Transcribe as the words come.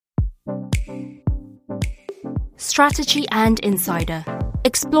Strategy and Insider,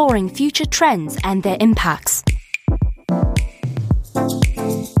 exploring future trends and their impacts.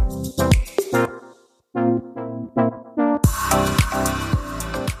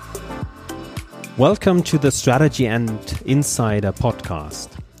 Welcome to the Strategy and Insider podcast.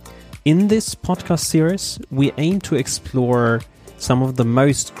 In this podcast series, we aim to explore some of the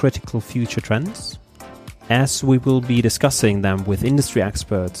most critical future trends, as we will be discussing them with industry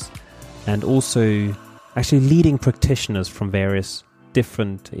experts and also actually leading practitioners from various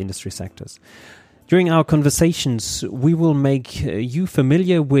different industry sectors. During our conversations, we will make you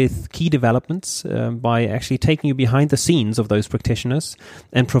familiar with key developments by actually taking you behind the scenes of those practitioners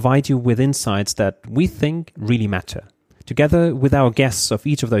and provide you with insights that we think really matter. Together with our guests of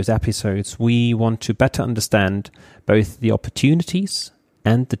each of those episodes, we want to better understand both the opportunities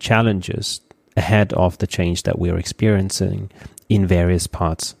and the challenges ahead of the change that we are experiencing in various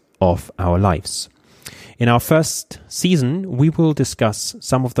parts of our lives. In our first season, we will discuss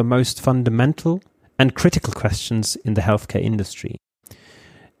some of the most fundamental and critical questions in the healthcare industry.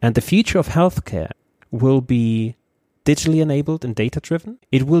 And the future of healthcare will be digitally enabled and data-driven.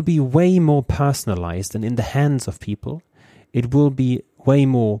 It will be way more personalized and in the hands of people. It will be way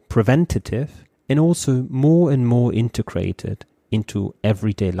more preventative and also more and more integrated into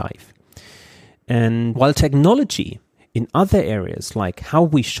everyday life. And while technology in other areas like how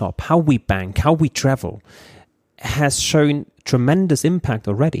we shop, how we bank, how we travel has shown tremendous impact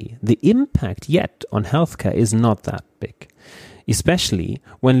already, the impact yet on healthcare is not that big, especially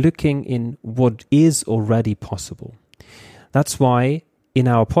when looking in what is already possible. That's why in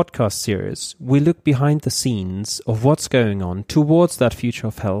our podcast series, we look behind the scenes of what's going on towards that future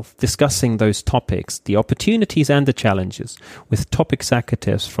of health, discussing those topics, the opportunities and the challenges with top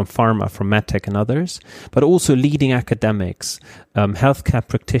executives from pharma, from medtech and others, but also leading academics, healthcare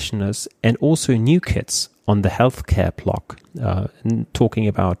practitioners, and also new kids on the healthcare block, talking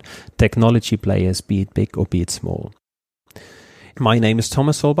about technology players, be it big or be it small. My name is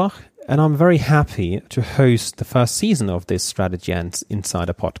Thomas Solbach, and I'm very happy to host the first season of this Strategy and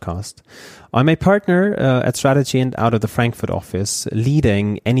Insider podcast. I'm a partner at Strategy and out of the Frankfurt office,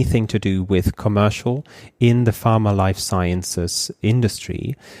 leading anything to do with commercial in the pharma life sciences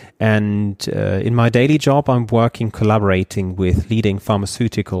industry. And in my daily job, I'm collaborating with leading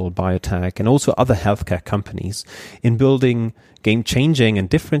pharmaceutical, biotech, and also other healthcare companies in building game-changing and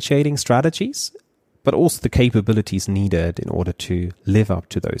differentiating strategies, but also the capabilities needed in order to live up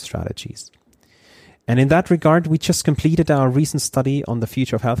to those strategies. And in that regard, we just completed our recent study on the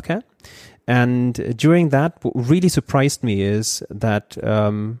future of healthcare. And during that, what really surprised me is that,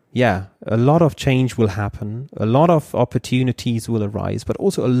 a lot of change will happen, a lot of opportunities will arise, but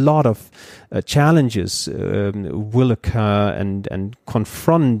also a lot of challenges will occur and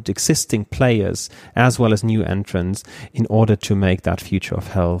confront existing players as well as new entrants in order to make that future of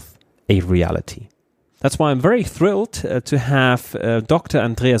health a reality. That's why I'm very thrilled to have Dr.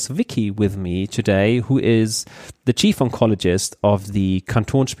 Andreas Wicki with me today, who is the chief oncologist of the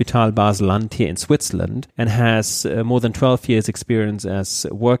Kantonsspital Basel-Land here in Switzerland and has more than 12 years experience as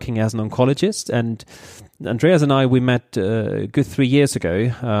working as an oncologist. And Andreas and I, we met a good 3 years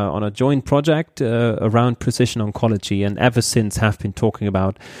ago on a joint project around precision oncology, and ever since have been talking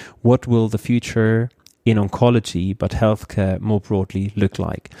about what will the future in oncology, but healthcare more broadly look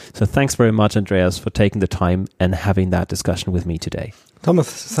like. So thanks very much, Andreas, for taking the time and having that discussion with me today.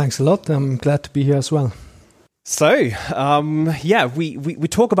 Thomas, thanks a lot. I'm glad to be here as well. So, we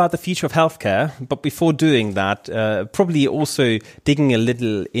talk about the future of healthcare, but before doing that, probably also digging a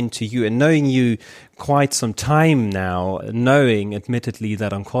little into you and knowing you quite some time now, knowing admittedly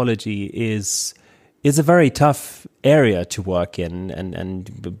that oncology is a very tough area to work in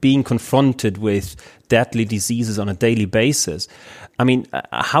and being confronted with deadly diseases on a daily basis. I mean,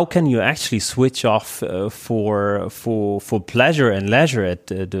 how can you actually switch off for pleasure and leisure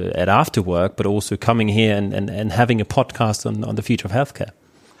at after work, but also coming here and having a podcast on the future of healthcare?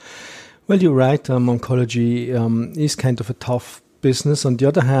 Well, you're right. Oncology is kind of a tough business. On the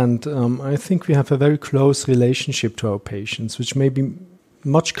other hand, I think we have a very close relationship to our patients, which may be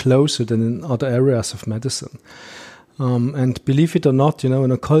much closer than in other areas of medicine. And believe it or not, an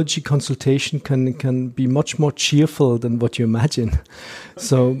oncology consultation can be much more cheerful than what you imagine.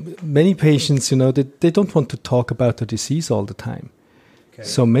 So many patients, they don't want to talk about the disease all the time. Okay.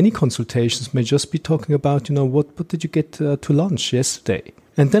 So many consultations may just be talking about, what did you get to lunch yesterday?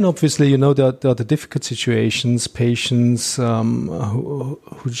 And then obviously, there are the difficult situations, patients who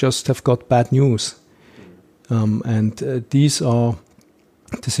just have got bad news. And these are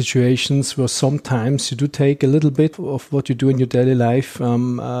the situations where sometimes you do take a little bit of what you do in your daily life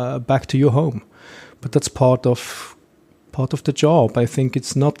back to your home. but that's part of the job. I think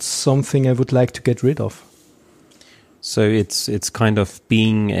it's not something I would like to get rid of. So it's kind of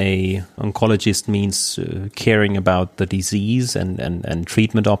being a oncologist means caring about the disease and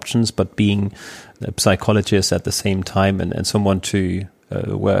treatment options, but being a psychologist at the same time and someone to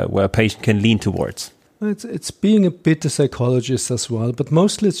where a patient can lean towards. It's being a bit a psychologist as well, but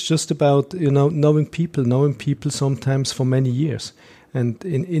mostly it's just about knowing people sometimes for many years, and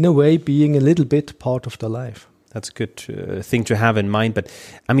in a way being a little bit part of their life. That's a good thing to have in mind. But,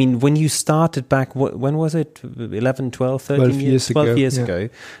 I mean, when you started back, when was it? 11, 12, 13 12 years ago. 12 years ago.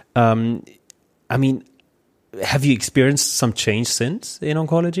 I mean, have you experienced some change since in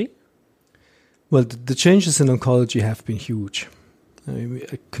oncology? Well, the changes in oncology have been huge.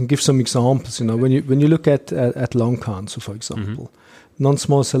 I can give some examples. When you look at lung cancer, for example,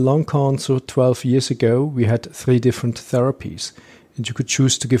 non-small cell lung cancer 12 years ago, we had 3 different therapies, and you could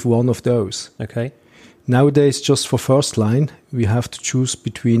choose to give one of those. Okay. Nowadays, just for first line, we have to choose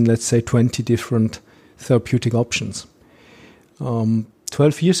between, let's say, 20 different therapeutic options.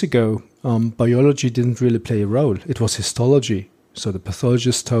 12 years ago, biology didn't really play a role. It was histology. So the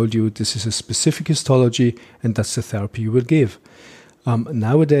pathologist told you this is a specific histology and that's the therapy you will give.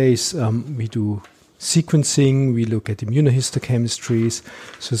 Nowadays, we do sequencing, we look at immunohistochemistries.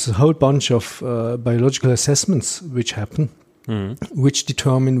 So there's a whole bunch of biological assessments which happen, which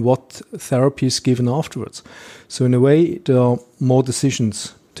determine what therapy is given afterwards. So in a way, there are more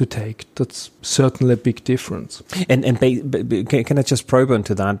decisions to take. That's certainly a big difference. And can I just probe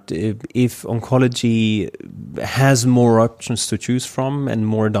into that? If oncology has more options to choose from and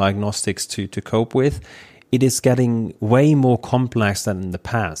more diagnostics to cope with, it is getting way more complex than in the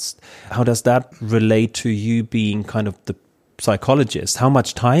past. How does that relate to you being kind of the psychologist? How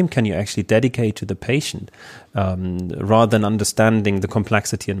much time can you actually dedicate to the patient rather than understanding the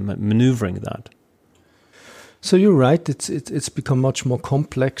complexity and maneuvering that? So you're right, it's become much more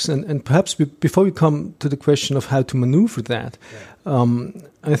complex. And perhaps before we come to the question of how to maneuver that,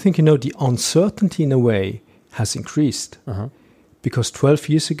 I think, the uncertainty in a way has increased. Because 12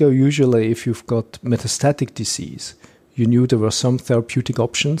 years ago, usually if you've got metastatic disease, you knew there were some therapeutic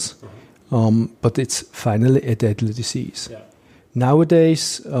options, but it's finally a deadly disease. Yeah.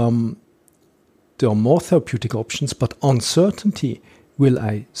 Nowadays, there are more therapeutic options, but uncertainty, will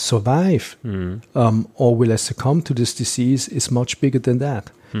I survive or will I succumb to this disease, is much bigger than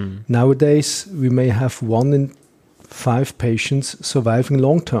that. Nowadays, we may have 1 in 5 patients surviving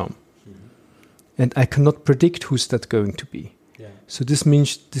long term. And I cannot predict who's that going to be. Yeah. So this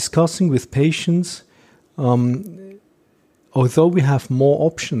means discussing with patients, although we have more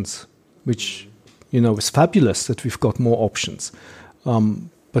options, which is fabulous that we've got more options,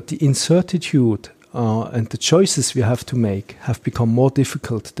 but the incertitude and the choices we have to make have become more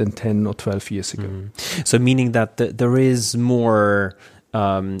difficult than 10 or 12 years ago. So meaning that there is more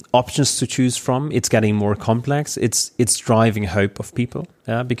options to choose from. It's getting more complex. It's driving hope of people,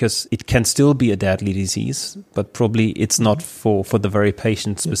 because it can still be a deadly disease, but probably it's not for the very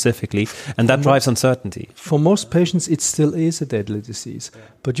patient specifically, and that drives uncertainty. For most patients, it still is a deadly disease,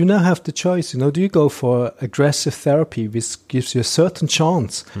 but you now have the choice. Do you go for aggressive therapy, which gives you a certain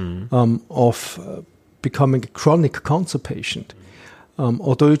chance of becoming a chronic cancer patient?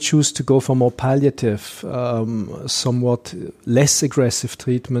 Or do you choose to go for more palliative, somewhat less aggressive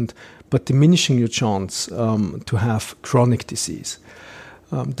treatment, but diminishing your chance to have chronic disease?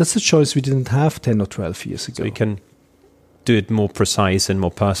 That's a choice we didn't have 10 or 12 years ago. So you can do it more precise and more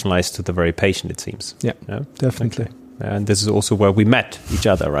personalized to the very patient, it seems. Yeah, definitely. Okay. And this is also where we met each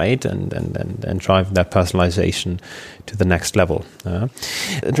other, right? And drive that personalization to the next level.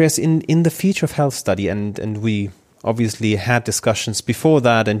 Andreas, in the Future of Health study, and we obviously had discussions before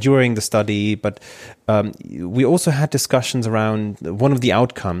that and during the study, but we also had discussions around one of the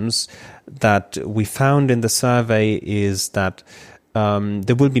outcomes that we found in the survey is that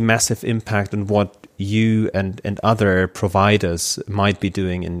there will be massive impact on what you and other providers might be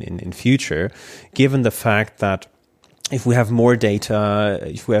doing in future, given the fact that if we have more data,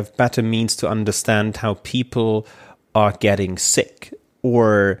 if we have better means to understand how people are getting sick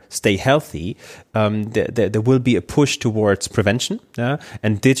or stay healthy, there will be a push towards prevention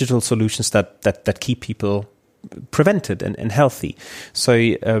and digital solutions that keep people prevented and healthy. So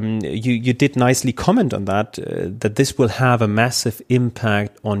you did nicely comment on that this will have a massive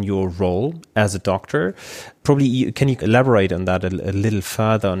impact on your role as a doctor. Probably, can you elaborate on that a little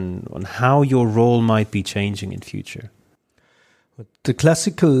further on how your role might be changing in future? The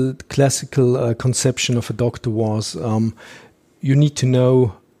classical conception of a doctor was you need to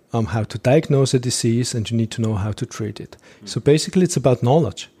know how to diagnose a disease and you need to know how to treat it. So basically it's about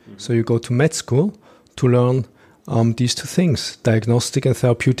knowledge. So you go to med school to learn these two things, diagnostic and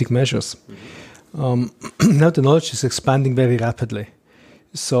therapeutic measures. Now the knowledge is expanding very rapidly.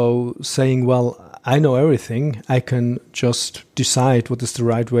 So saying, well, I know everything, I can just decide what is the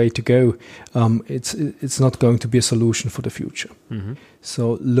right way to go, it's not going to be a solution for the future. Mm-hmm.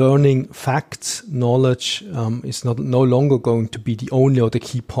 So learning facts, knowledge is no longer going to be the only or the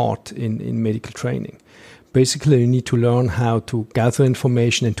key part in medical training. Basically, you need to learn how to gather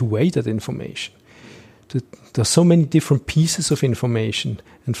information and to weigh that information. There are so many different pieces of information,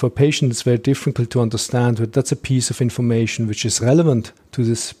 and for a patient it's very difficult to understand whether that's a piece of information which is relevant to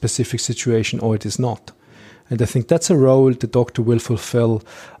this specific situation or it is not. And I think that's a role the doctor will fulfill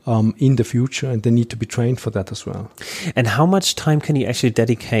in the future, and they need to be trained for that as well. And how much time can you actually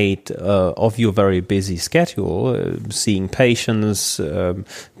dedicate of your very busy schedule, seeing patients,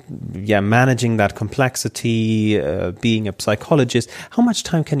 managing that complexity, being a psychologist? How much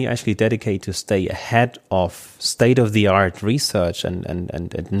time can you actually dedicate to stay ahead of state-of-the-art research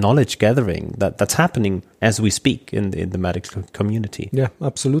and knowledge gathering that's happening as we speak in the medical community? Yeah,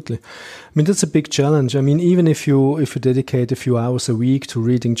 absolutely. I mean, that's a big challenge. I mean, even if you dedicate a few hours a week to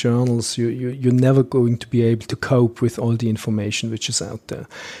reading journals, you're never going to be able to cope with all the information which is out there.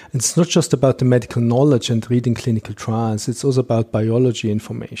 And it's not just about the medical knowledge and reading clinical trials, it's also about biology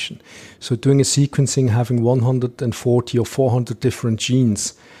information. So doing a sequencing, having 140 or 400 different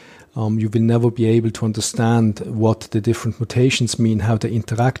genes, you will never be able to understand what the different mutations mean, how they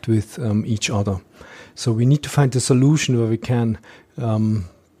interact with each other. So we need to find a solution where we can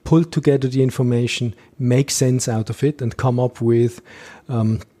pull together the information, make sense out of it, and come up with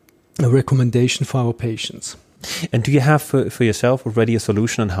a recommendation for our patients. And do you have for yourself already a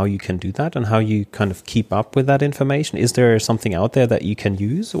solution on how you can do that and how you kind of keep up with that information? Is there something out there that you can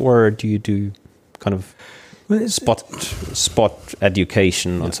use, or do you do kind of spot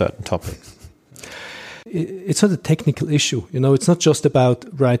education on certain topics? It's not a technical issue. It's not just about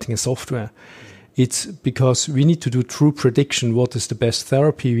writing a software. It's because we need to do true prediction. What is the best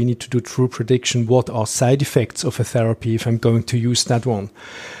therapy? We need to do true prediction. What are side effects of a therapy if I'm going to use that one?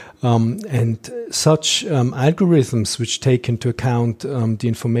 And such algorithms which take into account the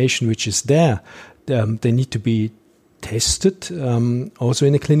information which is there, they need to be tested also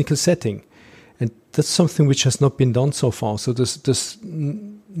in a clinical setting. And that's something which has not been done so far. So there's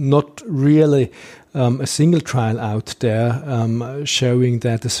not really a single trial out there showing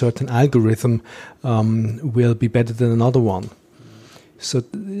that a certain algorithm will be better than another one. So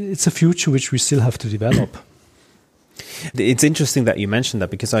it's a future which we still have to develop. It's interesting that you mentioned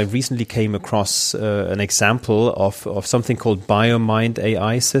that, because I recently came across an example of something called BioMind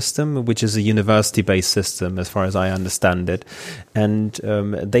AI system, which is a university-based system as far as I understand it. And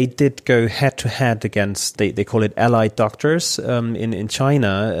they did go head-to-head against, they call it allied doctors in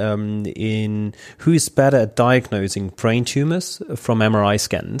China, in who is better at diagnosing brain tumors from MRI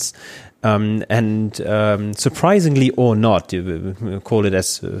scans. Surprisingly or not, you call it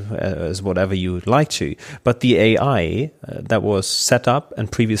as whatever you would like to, but the AI that was set up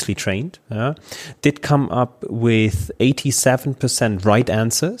and previously trained did come up with 87% right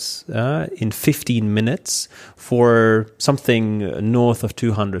answers in 15 minutes for something north of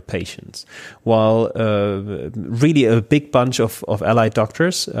 200 patients, while really a big bunch of allied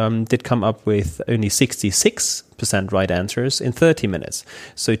doctors did come up with only 66% right answers in 30 minutes.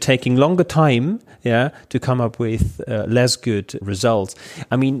 So taking longer time, to come up with less good results.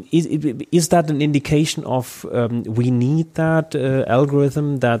 I mean, is that an indication of we need that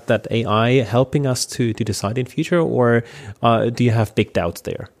algorithm, that AI helping us to decide in future, or do you have big doubts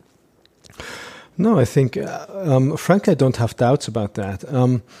there? No, I think, frankly, I don't have doubts about that.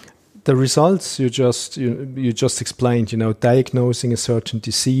 The results you just explained, diagnosing a certain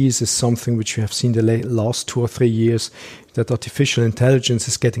disease is something which we have seen the last 2 or 3 years, that artificial intelligence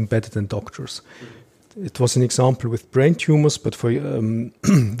is getting better than doctors. It was an example with brain tumors, but for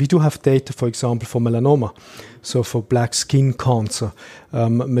we do have data, for example, for melanoma. So for black skin cancer,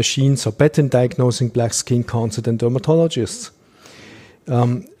 machines are better in diagnosing black skin cancer than dermatologists.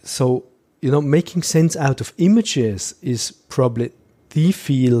 Making sense out of images is probably the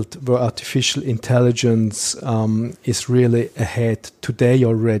field where artificial intelligence is really ahead today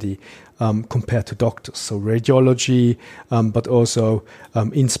already compared to doctors. So radiology, but also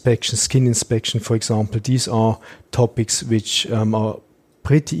inspection, skin inspection, for example. These are topics which are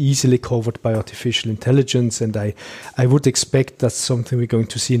pretty easily covered by artificial intelligence, and I would expect that's something we're going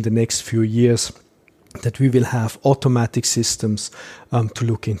to see in the next few years, that we will have automatic systems to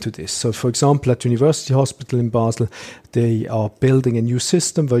look into this. So, for example, at University Hospital in Basel, they are building a new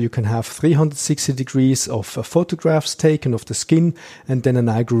system where you can have 360 degrees of photographs taken of the skin, and then an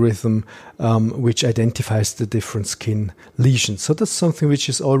algorithm which identifies the different skin lesions. So that's something which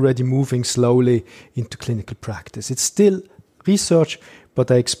is already moving slowly into clinical practice. It's still research, but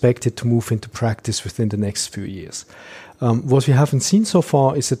I expect it to move into practice within the next few years. What we haven't seen so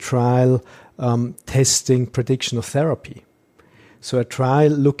far is a trial testing prediction of therapy. So a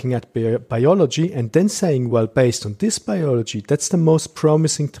trial looking at biology and then saying, well, based on this biology, that's the most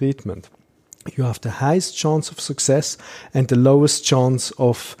promising treatment. You have the highest chance of success and the lowest chance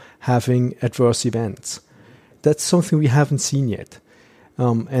of having adverse events. That's something we haven't seen yet.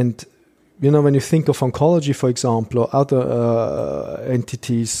 And when you think of oncology, for example, or other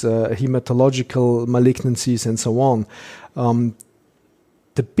entities, hematological malignancies and so on,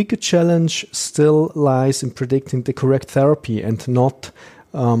 the bigger challenge still lies in predicting the correct therapy and not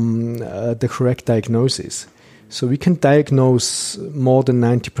the correct diagnosis. So we can diagnose more than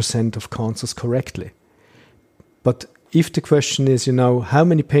 90% of cancers correctly. But if the question is, how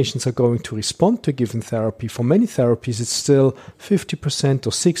many patients are going to respond to a given therapy, for many therapies it's still 50%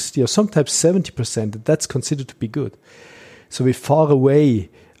 or 60% or sometimes 70%, and that's considered to be good. So we're far away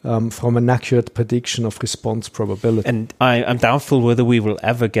from an accurate prediction of response probability. And I'm doubtful whether we will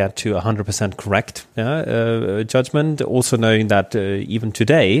ever get to 100% correct judgment, also knowing that even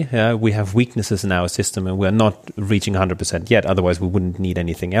today we have weaknesses in our system and we're not reaching 100% yet. Otherwise, we wouldn't need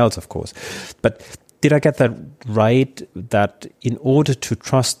anything else, of course. But did I get that right, that in order to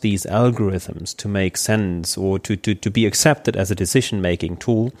trust these algorithms to make sense or to be accepted as a decision-making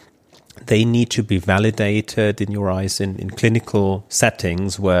tool, they need to be validated, in your eyes, in clinical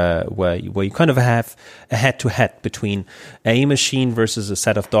settings where you kind of have a head-to-head between a machine versus a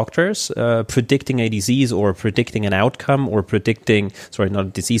set of doctors predicting a disease or predicting an outcome or predicting, not a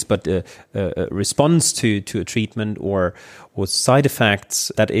disease, but a response to a treatment or side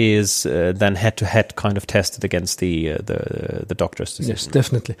effects that is then head-to-head kind of tested against the doctor's decision. Yes,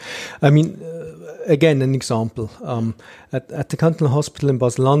 definitely. I mean, again, an example. At the Cantonal Hospital in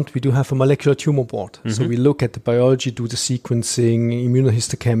Basel-Land, we do have a molecular tumor board. Mm-hmm. So we look at the biology, do the sequencing,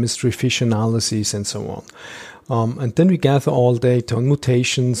 immunohistochemistry, FISH analysis, and so on. And then we gather all data on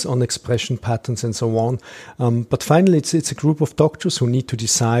mutations, on expression patterns, and so on. But finally, it's a group of doctors who need to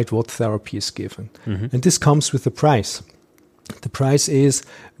decide what therapy is given. Mm-hmm. And this comes with a price. The price is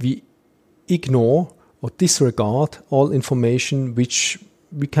we ignore or disregard all information which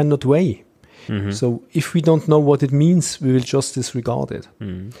we cannot weigh. Mm-hmm. So if we don't know what it means, we will just disregard it.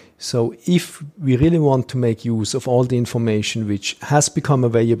 Mm-hmm. So if we really want to make use of all the information which has become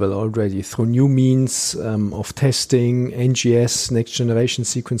available already through new means of testing, NGS, next generation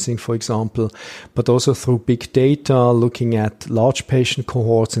sequencing, for example, but also through big data, looking at large patient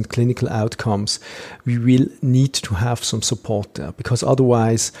cohorts and clinical outcomes, we will need to have some support there, because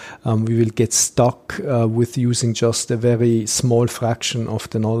otherwise we will get stuck with using just a very small fraction of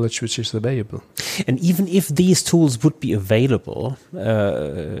the knowledge which is available. And even if these tools would be available,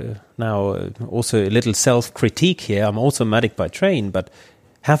 now also a little self-critique here, I'm also a medic by train, but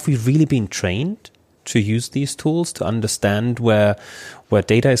have we really been trained to use these tools, to understand where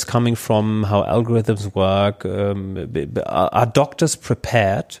data is coming from, how algorithms work? Are doctors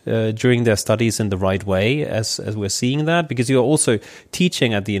prepared during their studies in the right way as we're seeing that? Because you're also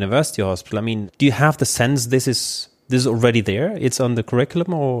teaching at the University Hospital. I mean, do you have the sense this is already there? It's on the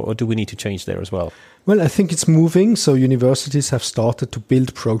curriculum, or do we need to change there as well? Well, I think it's moving. So universities have started to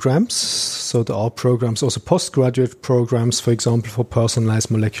build programs. So there are programs, also postgraduate programs, for example, for personalized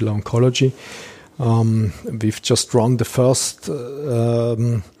molecular oncology. We've just run the first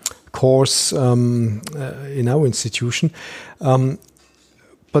course in our institution.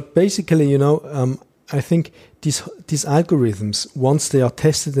 But basically, I think these algorithms, once they are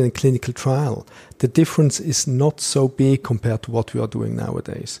tested in a clinical trial, the difference is not so big compared to what we are doing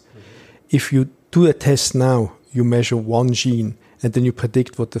nowadays. Mm-hmm. If you do a test now, you measure one gene and then you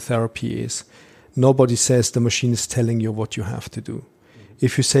predict what the therapy is. Nobody says the machine is telling you what you have to do. Mm-hmm.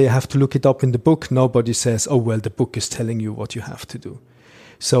 If you say I have to look it up in the book, nobody says, oh, well, the book is telling you what you have to do.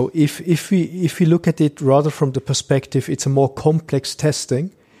 So if we look at it rather from the perspective, it's a more complex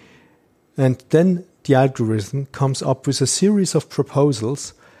testing, and then the algorithm comes up with a series of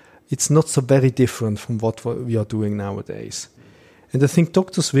proposals, it's not so very different from what we are doing nowadays. And I think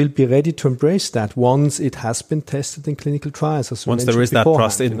doctors will be ready to embrace that once it has been tested in clinical trials. As once there is that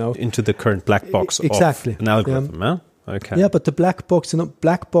trust into the current black box exactly. of an algorithm. Yeah. Okay. Yeah, but the black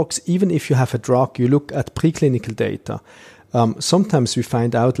box, even if you have a drug, you look at preclinical data. sometimes we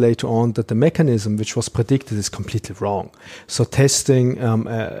find out later on that the mechanism which was predicted is completely wrong. So testing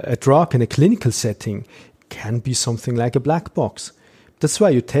a drug in a clinical setting can be something like a black box. That's why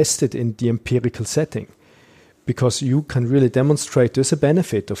you test it in the empirical setting, because you can really demonstrate there's a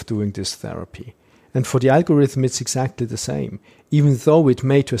benefit of doing this therapy. And for the algorithm, it's exactly the same. Even though it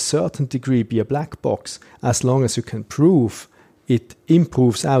may to a certain degree be a black box, as long as you can prove it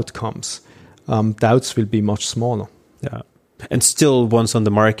improves outcomes, doubts will be much smaller. Yeah. And still, once on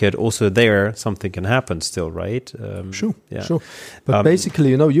the market, also there, something can happen still, right? Sure. But basically,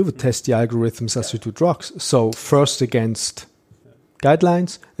 you would test the algorithms as you do drugs. So first against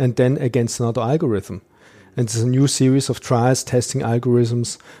guidelines and then against another algorithm. And there's a new series of trials testing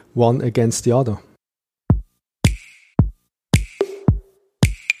algorithms one against the other.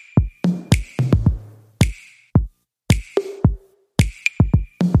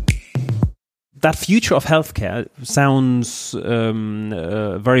 That future of healthcare sounds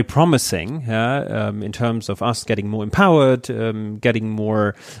very promising in terms of us getting more empowered, getting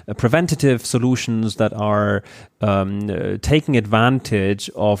more preventative solutions that are taking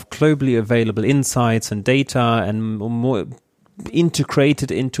advantage of globally available insights and data and more integrated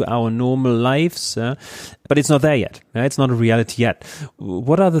into our normal lives. But it's not there yet. It's not a reality yet.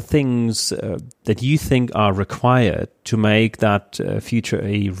 What are the things that you think are required to make that future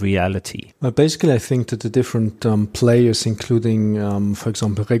a reality? Well, basically, I think that the different players, including, for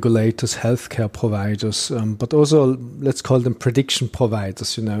example, regulators, healthcare providers, but also let's call them prediction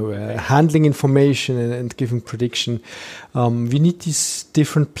providers, handling information and giving prediction. We need these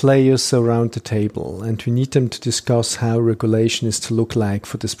different players around the table, and we need them to discuss how regulation is to look like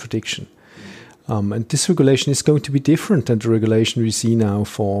for this prediction. And this regulation is going to be different than the regulation we see now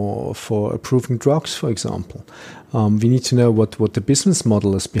for approving drugs, for example. We need to know what the business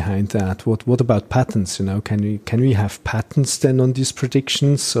model is behind that. What about patents? Can we have patents then on these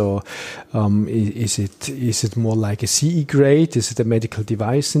predictions, or is it more like a CE grade? Is it a medical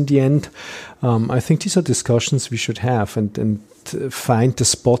device in the end? I think these are discussions we should have and find the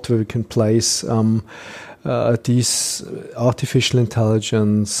spot where we can place these artificial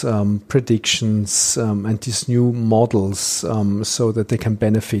intelligence predictions and these new models so that they can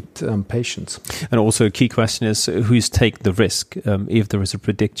benefit patients. And also a key question is who's taking the risk if there is a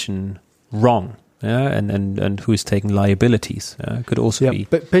prediction wrong? And who's taking liabilities could also be.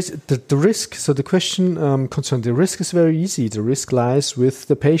 But the risk, so the question concerning the risk is very easy. The risk lies with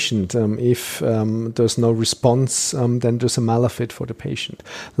the patient. If there's no response, then there's a malefit for the patient.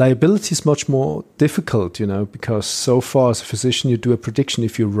 Liability is much more difficult, because so far as a physician, you do a prediction.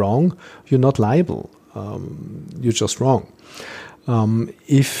 If you're wrong, you're not liable. You're just wrong.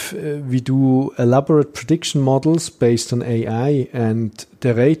 If we do elaborate prediction models based on AI and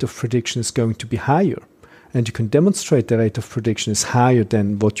the rate of prediction is going to be higher, and you can demonstrate the rate of prediction is higher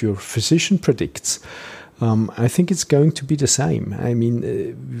than what your physician predicts, I think it's going to be the same. I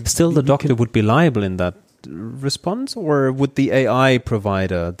mean, still the doctor would be liable in that response, or would the AI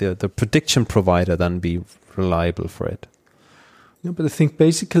provider, the prediction provider, then be reliable for it? No, but I think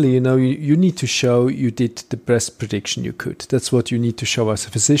basically, you need to show you did the best prediction you could. That's what you need to show as a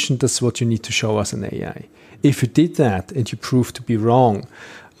physician. That's what you need to show as an AI. If you did that and you prove to be wrong,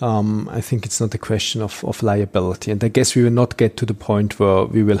 I think it's not a question of liability. And I guess we will not get to the point where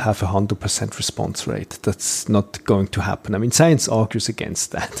we will have 100% response rate. That's not going to happen. I mean, science argues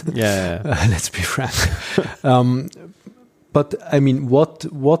against that. Yeah. Let's be frank. But I mean,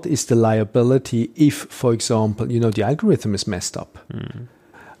 what is the liability if, for example, the algorithm is messed up?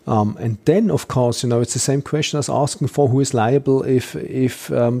 And then, of course, it's the same question as asking for who is liable if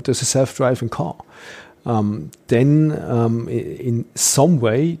there's a self-driving car. Then, in some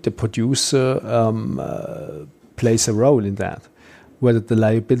way, the producer plays a role in that. Whether the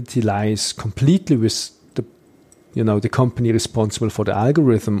liability lies completely with the company responsible for the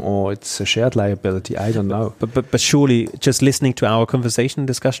algorithm, or it's a shared liability, I don't know. But surely, just listening to our conversation and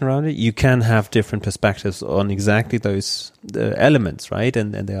discussion around it, you can have different perspectives on exactly those elements, right?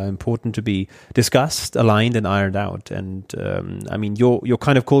 And they are important to be discussed, aligned, and ironed out. And I mean, your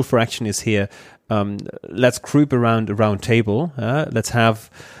kind of call for action is here. Let's group around a round table. Let's have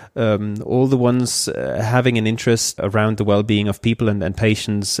all the ones having an interest around the well-being of people and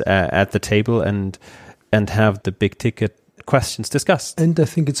patients at the table, and have the big ticket questions discussed. And I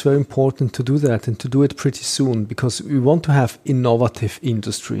think it's very important to do that, and to do it pretty soon, because we want to have innovative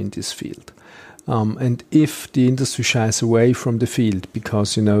industry in this field. And if the industry shies away from the field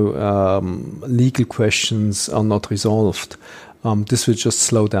because, legal questions are not resolved, this will just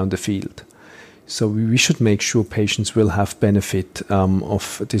slow down the field. So we should make sure patients will have benefit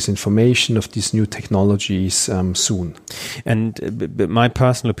of this information, of these new technologies soon. And my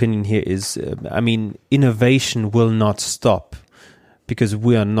personal opinion here is, innovation will not stop because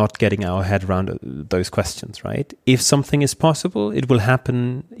we are not getting our head around those questions, right? If something is possible, it will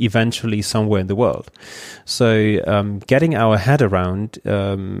happen eventually somewhere in the world. So getting our head around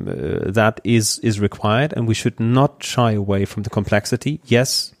that is required, and we should not shy away from the complexity.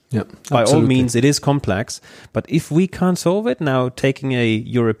 Yes, yeah, by all means, it is complex. But if we can't solve it, now taking a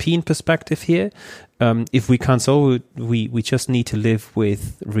European perspective here, if we can't solve it, we just need to live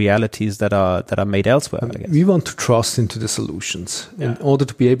with realities that are made elsewhere. I guess. We want to trust into the solutions. Yeah. In order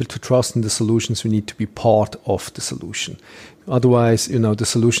to be able to trust in the solutions, we need to be part of the solution. Otherwise, the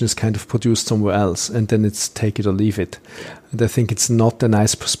solution is kind of produced somewhere else, and then it's take it or leave it. And I think it's not a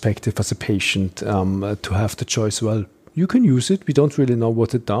nice perspective as a patient to have the choice. Well, you can use it. We don't really know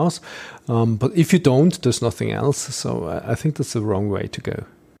what it does. But if you don't, there's nothing else. So I think that's the wrong way to go.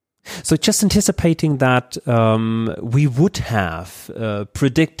 So just anticipating that we would have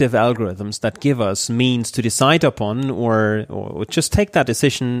predictive algorithms that give us means to decide upon or just take that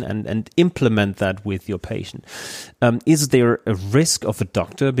decision and implement that with your patient. Is there a risk of a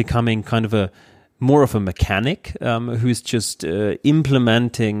doctor becoming kind of more of a mechanic who's just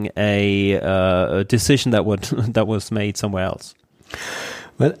implementing a decision that was made somewhere else?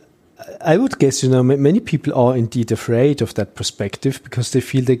 Well, I would guess, many people are indeed afraid of that perspective because they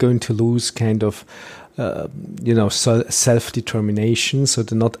feel they're going to lose kind of, self-determination, so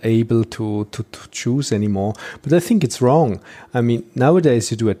they're not able to choose anymore. But I think it's wrong. I mean, nowadays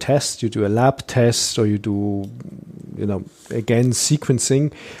you do a test, you do a lab test, or you do, again,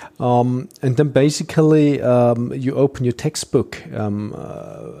 sequencing, and then basically you open your textbook,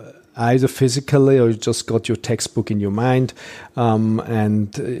 either physically or you just got your textbook in your mind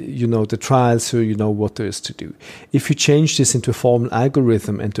and the trials, so you know what there is to do. If you change this into a formal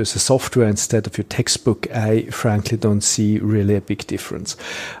algorithm and there's a software instead of your textbook, I frankly don't see really a big difference.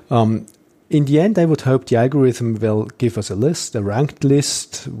 In the end, I would hope the algorithm will give us a ranked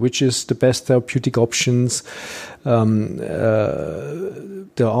list, which is the best therapeutic options there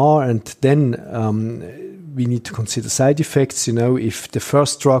are, and then we need to consider side effects. If the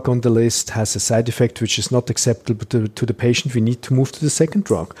first drug on the list has a side effect which is not acceptable to the patient, we need to move to the second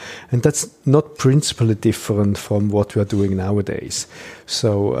drug. And that's not principally different from what we are doing nowadays.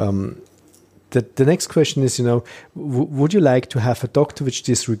 So the next question is, would you like to have a doctor which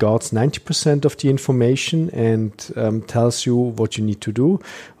disregards 90% of the information and tells you what you need to do?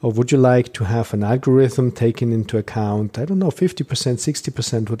 Or would you like to have an algorithm taking into account, 50%,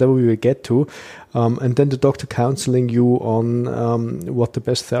 60%, whatever we will get to, and then the doctor counseling you on what the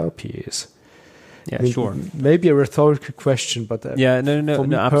best therapy is? Yeah, sure. Maybe a rhetorical question, but for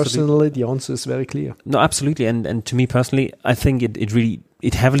me personally, the answer is very clear. No, absolutely. And to me personally, I think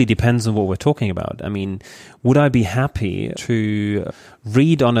it heavily depends on what we're talking about. I mean, would I be happy to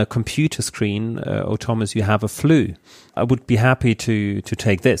read on a computer screen, oh, Thomas, you have a flu? I would be happy to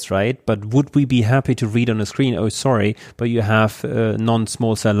take this, right? But would we be happy to read on a screen, oh, sorry, but you have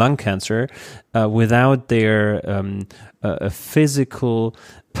non-small cell lung cancer, without their a physical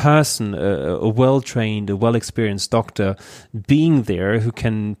person, a well-trained, a well-experienced doctor being there who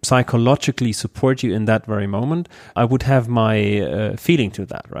can psychologically support you in that very moment? I would have my feeling to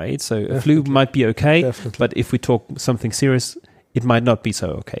that, right? So a flu might be okay, but if we talk something serious, it might not be so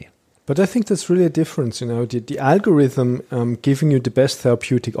okay. But I think that's really a difference. The algorithm giving you the best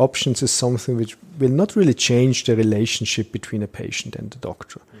therapeutic options is something which will not really change the relationship between a patient and the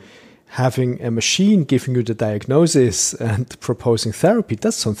doctor. Having a machine giving you the diagnosis and proposing therapy,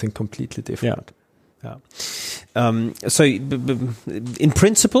 that's something completely different. Yeah. So in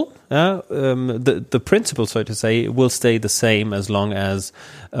principle, the principle, so to say, will stay the same as long as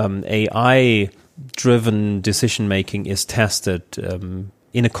AI-driven decision-making is tested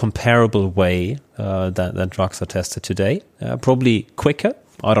in a comparable way that drugs are tested today. Probably quicker.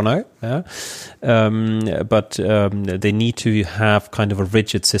 I don't know, but they need to have kind of a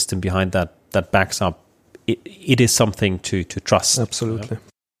rigid system behind that backs up. It is something to trust. Absolutely.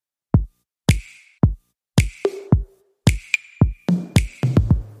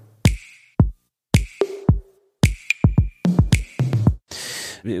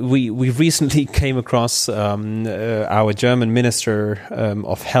 We recently came across our German Minister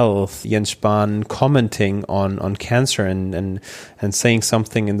of Health, Jens Spahn, commenting on cancer and saying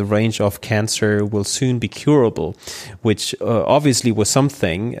something in the range of cancer will soon be curable, which obviously was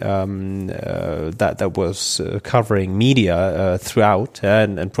something that was covering media throughout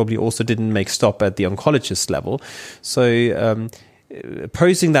and probably also didn't make stop at the oncologist level. So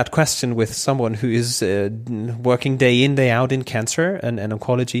posing that question with someone who is working day in, day out in cancer and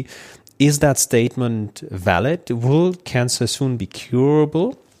oncology, is that statement valid? Will cancer soon be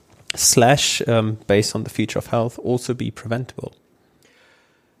curable? / based on the future of health, also be preventable?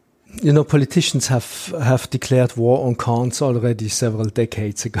 Politicians have declared war on cancer already several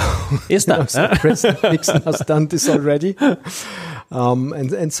decades ago. Is that? So President Nixon has done this already,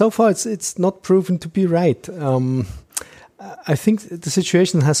 and so far it's not proven to be right. I think the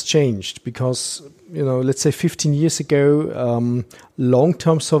situation has changed because, let's say 15 years ago,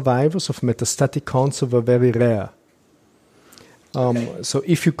 long-term survivors of metastatic cancer were very rare. So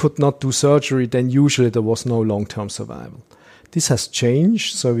if you could not do surgery, then usually there was no long-term survival. This has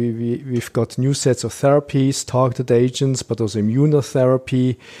changed. So we've got new sets of therapies, targeted agents, but also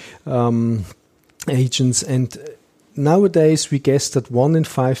immunotherapy agents. And nowadays we guess that 1 in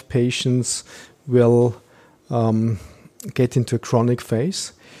 5 patients will get into a chronic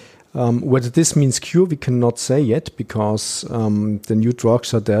phase. Whether this means cure, we cannot say yet because the new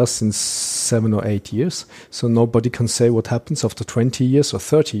drugs are there since 7 or 8 years. So nobody can say what happens after 20 years or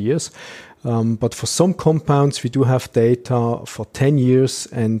 30 years. But for some compounds, we do have data for 10 years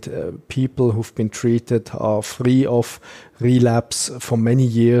and people who've been treated are free of relapse for many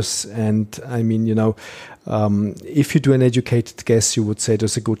years. And I mean, if you do an educated guess, you would say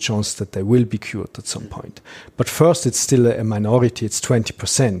there's a good chance that they will be cured at some point. But first, it's still a minority. It's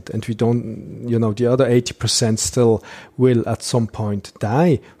 20%. And we don't, the other 80% still will at some point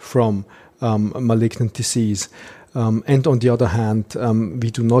die from malignant disease. And on the other hand,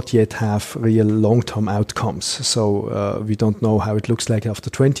 we do not yet have real long-term outcomes. So we don't know how it looks like after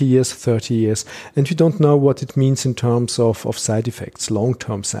 20 years, 30 years. And we don't know what it means in terms of side effects,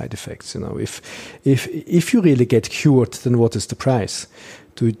 long-term side effects. If you really get cured, then what is the price?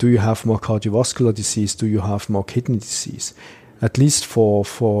 Do you have more cardiovascular disease? Do you have more kidney disease? At least for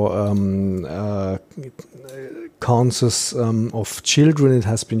cancers of children, it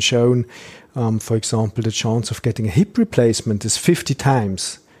has been shown. For example, the chance of getting a hip replacement is 50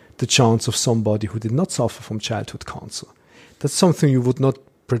 times the chance of somebody who did not suffer from childhood cancer. That's something you would not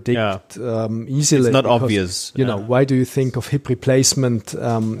predict easily. It's not obvious. Why do you think of hip replacement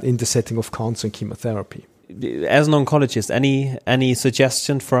in the setting of cancer and chemotherapy? As an oncologist, any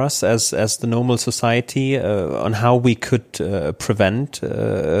suggestion for us as the normal society on how we could prevent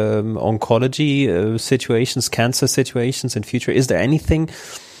oncology situations, cancer situations in future? Is there anything?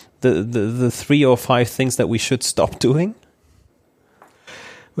 The 3 or 5 things that we should stop doing?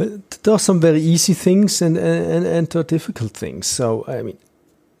 Well, there are some very easy things and there are difficult things. So, I mean,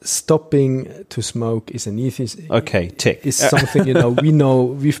 stopping to smoke is an easy. Okay, tick. Is something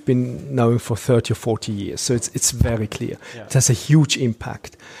we've been knowing for 30 or 40 years. So it's very clear. Yeah. It has a huge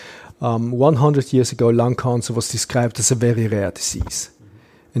impact. 100 years ago, lung cancer was described as a very rare disease,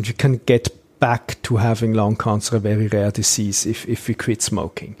 and we can get back to having lung cancer, a very rare disease, if we quit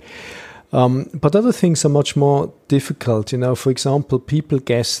smoking. But other things are much more difficult. For example, people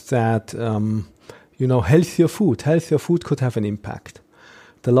guess that, healthier food could have an impact.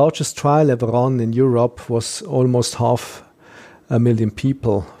 The largest trial ever run in Europe was almost 500,000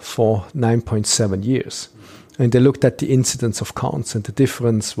 people for 9.7 years. And they looked at the incidence of cancer, and the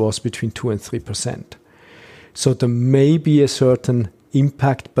difference was between 2 and 3%. So there may be a certain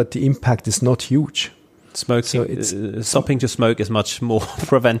impact, but the impact is not huge. Smoking, stopping to smoke is much more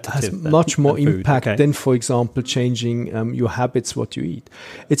preventative. Has much more impact than, for example, changing your habits, what you eat.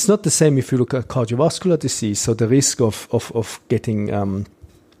 It's not the same if you look at cardiovascular disease. So the risk of getting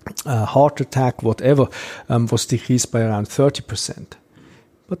a heart attack, whatever, was decreased by around 30%.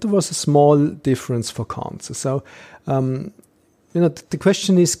 But there was a small difference for cancer. So, the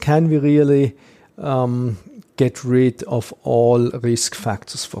question is, can we really get rid of all risk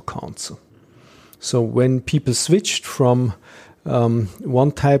factors for cancer? So when people switched from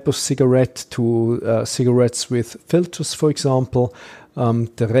one type of cigarette to cigarettes with filters, for example,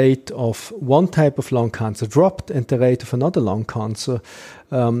 the rate of one type of lung cancer dropped and the rate of another lung cancer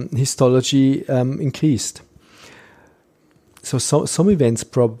histology increased. So some events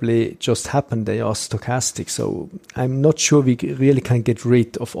probably just happened. They are stochastic. So I'm not sure we really can get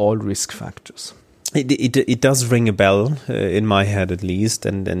rid of all risk factors. It does ring a bell in my head, at least,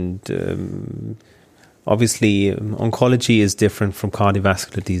 and obviously oncology is different from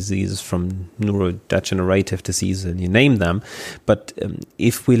cardiovascular diseases, from neurodegenerative diseases, and you name them. But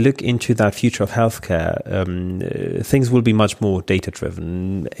if we look into that future of healthcare, things will be much more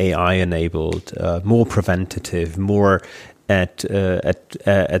data-driven, AI-enabled, more preventative, more at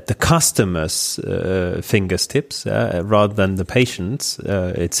the customer's fingertips rather than the patient's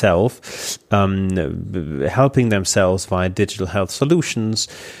itself, helping themselves via digital health solutions,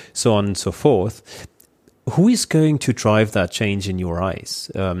 so on and so forth. Who is going to drive that change in your eyes?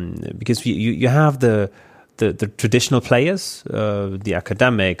 Because you have the traditional players, the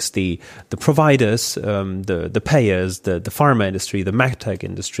academics, the providers, the payers, the pharma industry, the medtech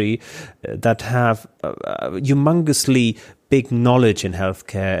industry, that have humongously big knowledge in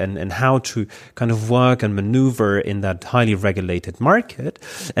healthcare and how to kind of work and maneuver in that highly regulated market.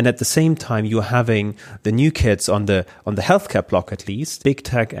 And at the same time, you're having the new kids on the healthcare block, at least, big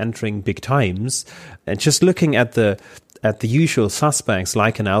tech entering big times, and just looking at the usual suspects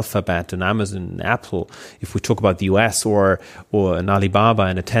like an Alphabet, an Amazon, an Apple, if we talk about the US, or an Alibaba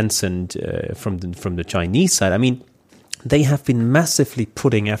and a Tencent from the Chinese side. I mean, they have been massively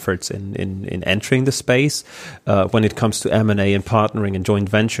putting efforts in entering the space when it comes to M&A and partnering and joint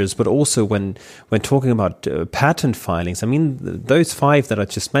ventures, but also when talking about patent filings. I mean, those 5 that I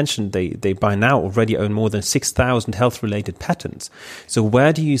just mentioned, they by now already own more than 6,000 health-related patents. So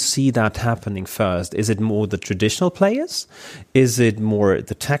where do you see that happening first? Is it more the traditional players? Is it more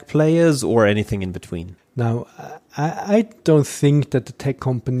the tech players, or anything in between? Now, I don't think that the tech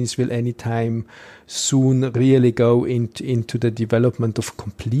companies will anytime soon really go into the development of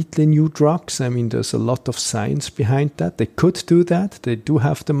completely new drugs. I mean, there's a lot of science behind that. They could do that. They do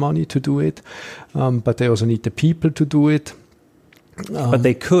have the money to do it, but they also need the people to do it. But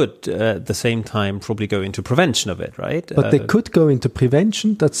they could, at the same time, probably go into prevention of it, right? But they could go into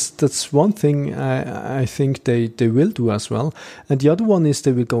prevention. That's one thing I think they will do as well. And the other one is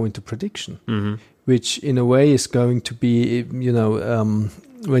they will go into prediction, which in a way is going to be,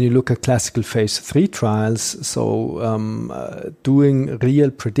 when you look at classical phase 3 trials, so doing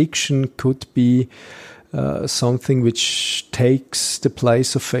real prediction could be something which takes the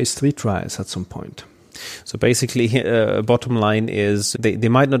place of phase 3 trials at some point. So basically, bottom line is they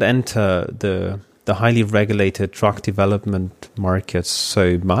might not enter the highly regulated drug development markets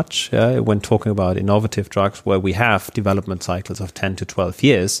so much when talking about innovative drugs, where we have development cycles of 10 to 12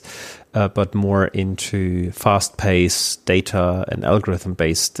 years, but more into fast-paced data and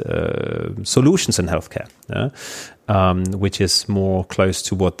algorithm-based solutions in healthcare, which is more close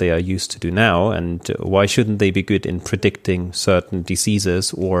to what they are used to do now. And why shouldn't they be good in predicting certain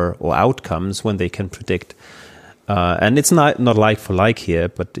diseases or outcomes when they can predict? And it's not like for like here,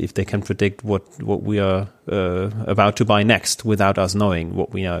 but if they can predict what we are about to buy next without us knowing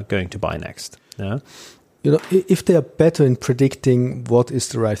what we are going to buy next. Yeah? If they are better in predicting what is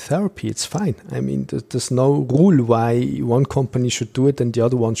the right therapy, it's fine. I mean, there's no rule why one company should do it and the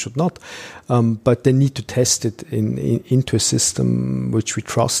other one should not. But they need to test it into a system which we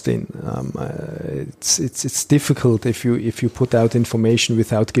trust in. It's difficult if you put out information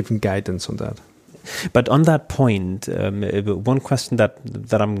without giving guidance on that. But on that point, one question that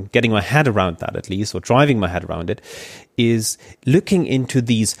I'm getting my head around that, at least, or driving my head around it, is looking into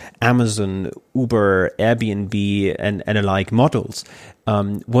these Amazon, Uber, Airbnb, and alike models.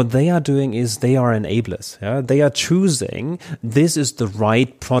 What they are doing is they are enablers. Yeah? They are choosing this is the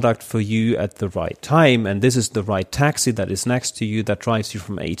right product for you at the right time, and this is the right taxi that is next to you that drives you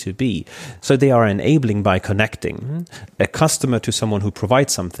from A to B. So they are enabling by connecting a customer to someone who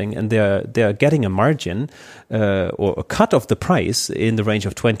provides something, and they are getting a margin or a cut of the price in the range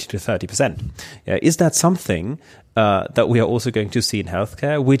of 20 to 30%. Is that something that we are also going to see in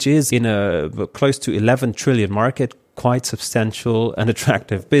healthcare, which is in a close to 11 trillion market, quite substantial and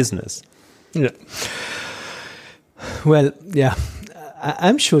attractive business? Yeah. Well, yeah,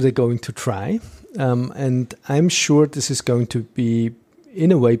 I'm sure they're going to try. And I'm sure this is going to be,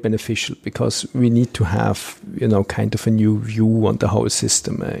 in a way, beneficial, because we need to have, kind of a new view on the whole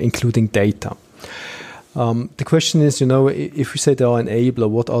system, including data. The question is, if we say they are an enabler,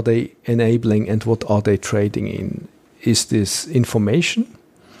 what are they enabling and what are they trading in? Is this information?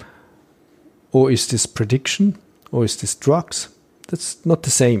 Or is this prediction? Or is this drugs? That's not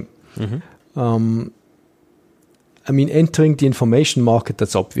the same. Mm-hmm. Entering the information market,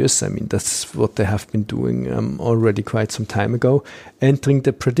 that's obvious. That's what they have been doing already quite some time ago. Entering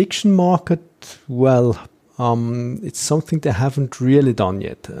the prediction market, well, it's something they haven't really done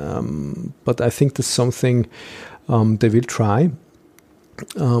yet. But I think that's something they will try.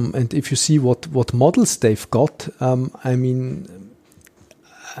 And if you see what models they've got,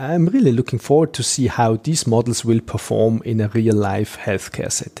 I'm really looking forward to see how these models will perform in a real-life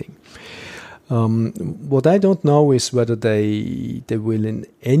healthcare setting. What I don't know is whether they will in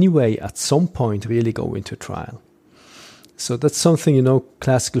any way at some point really go into trial. So that's something,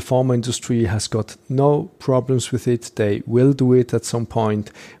 classical pharma industry has got no problems with it. They will do it at some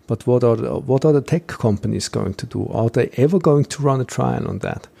point. But what are the tech companies going to do? Are they ever going to run a trial on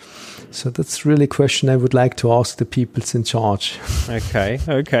that? So that's really a question I would like to ask the people in charge. Okay.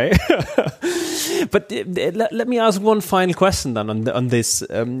 But let me ask one final question then on this.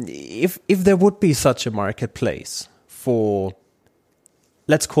 If there would be such a marketplace for,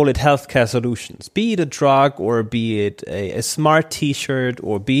 let's call it healthcare solutions, be it a drug or be it a smart T-shirt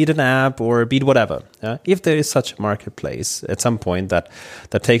or be it an app or be it whatever. If there is such a marketplace at some point that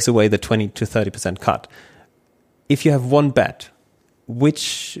takes away the 20 to 30% cut, if you have one bet,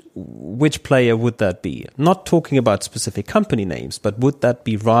 which player would that be? Not talking about specific company names, but would that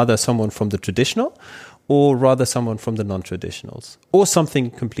be rather someone from the traditional or rather someone from the non-traditionals or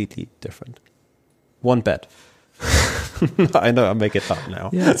something completely different? One bet. I know I make it hard now.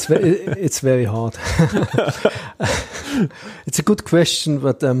 Yeah, it's very hard. It's a good question,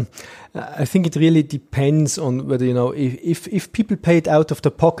 but I think it really depends on whether, if people pay it out of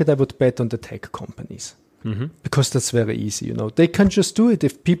the pocket, I would bet on the tech companies. Mm-hmm. Because that's very easy, They can just do it.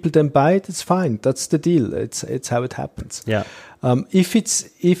 If people then buy it, it's fine. That's the deal. It's how it happens. Yeah. If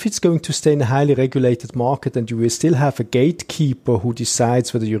it's going to stay in a highly regulated market and you will still have a gatekeeper who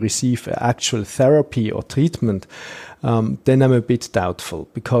decides whether you receive actual therapy or treatment, then I'm a bit doubtful.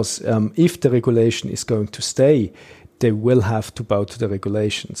 Because if the regulation is going to stay, they will have to bow to the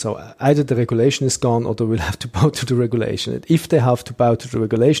regulation. So either the regulation is gone or they will have to bow to the regulation. And if they have to bow to the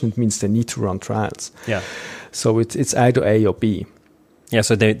regulation, it means they need to run trials. Yeah. So it's either A or B. Yeah,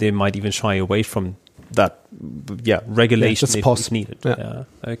 so they might even shy away from that regulation if needed. Yeah.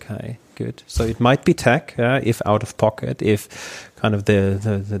 Okay, good. So it might be tech, if out of pocket, if kind of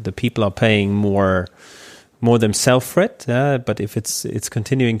the people are paying more themselves for it, but if it's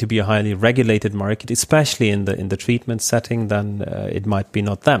continuing to be a highly regulated market, especially in the treatment setting, then it might be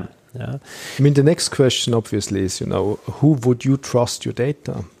not them. Yeah. I mean, the next question obviously is, who would you trust your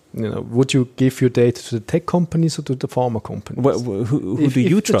data? Would you give your data to the tech companies or to the pharma companies? Well, who do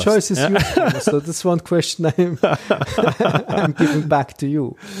you trust? The choice is yours. So that's one question I'm giving back to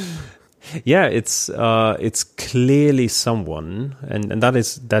you. Yeah, it's clearly someone, and that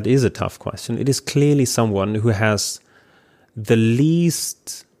is a tough question. It is clearly someone who has the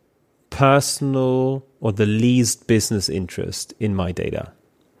least personal or the least business interest in my data.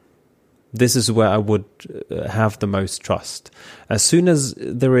 This is where I would have the most trust. As soon as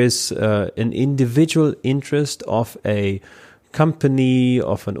there is an individual interest of a company,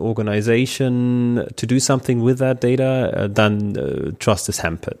 of an organization to do something with that data, then trust is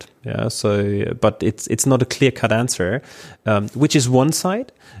hampered. Yeah. So, but it's not a clear-cut answer, which is one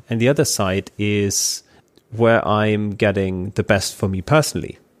side, and the other side is where I'm getting the best for me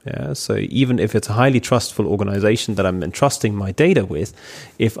personally. Yeah. So even if it's a highly trustful organization that I'm entrusting my data with,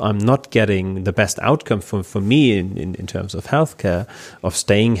 if I'm not getting the best outcome for me in terms of healthcare, of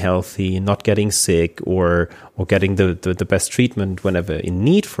staying healthy, not getting sick, or getting the best treatment whenever in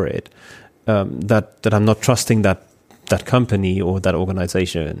need for it, that I'm not trusting that company or that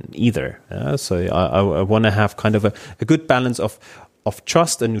organization either. So I want to have kind of a good balance of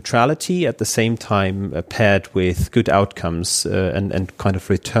trust and neutrality at the same time, paired with good outcomes and kind of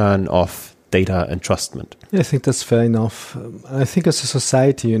return of data entrustment. Yeah, I think that's fair enough. I think as a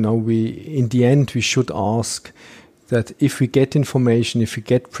society, in the end, we should ask that if we get information, if we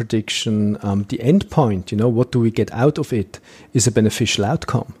get prediction, the end point, what do we get out of it, is a beneficial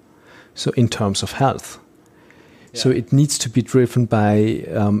outcome. So in terms of health. Yeah. So it needs to be driven by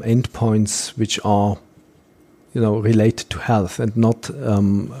endpoints which are related to health and not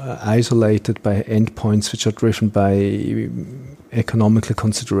isolated by endpoints which are driven by economical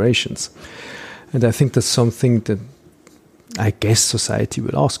considerations. And I think that's something that I guess society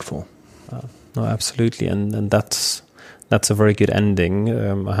will ask for. No, absolutely. And that's a very good ending,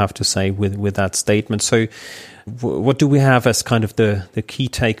 I have to say, with that statement. So what do we have as kind of the key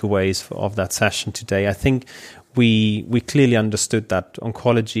takeaways of that session today? I think we clearly understood that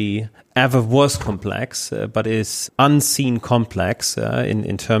oncology ever was complex, but is unseen complex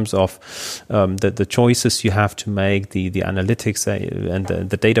in terms of the choices you have to make, the analytics and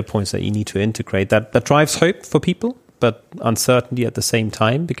the data points that you need to integrate. That drives hope for people, but uncertainty at the same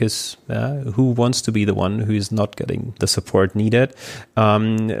time, because who wants to be the one who is not getting the support needed?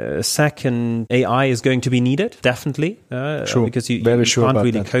 Second, AI is going to be needed, definitely, sure. Because you can't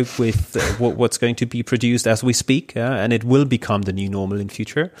really cope with what's going to be produced as we speak, and it will become the new normal in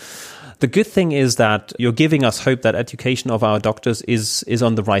future. The good thing is that you're giving us hope that education of our doctors is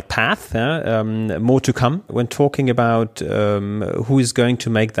on the right path. More to come. When talking about who is going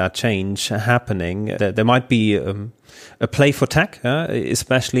to make that change happening, there might be a play for tech,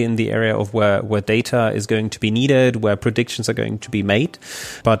 especially in the area of where data is going to be needed, where predictions are going to be made,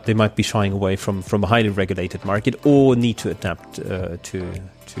 but they might be shying away from a highly regulated market or need to adapt to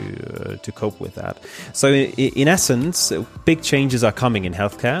cope with that. So in essence, big changes are coming in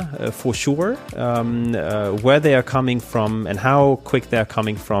healthcare for sure. Where they are coming from and how quick they are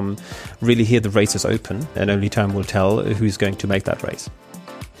coming from, really here the race is open, and only time will tell who's going to make that race.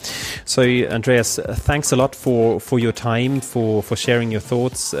 So Andreas, thanks a lot for your time, for sharing your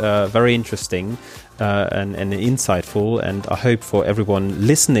thoughts. Very interesting and insightful, and I hope for everyone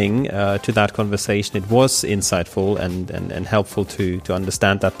listening to that conversation it was insightful and helpful to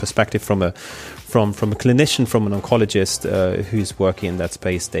understand that perspective from a clinician, from an oncologist who's working in that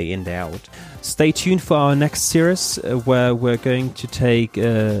space day in, day out. Stay tuned for our next series where we're going to take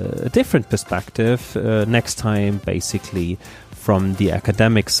a different perspective next time, basically from the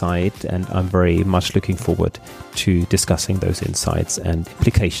academic side, and I'm very much looking forward to discussing those insights and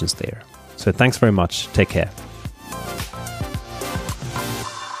implications there. So thanks very much. Take care.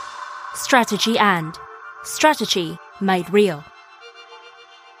 Strategy made real.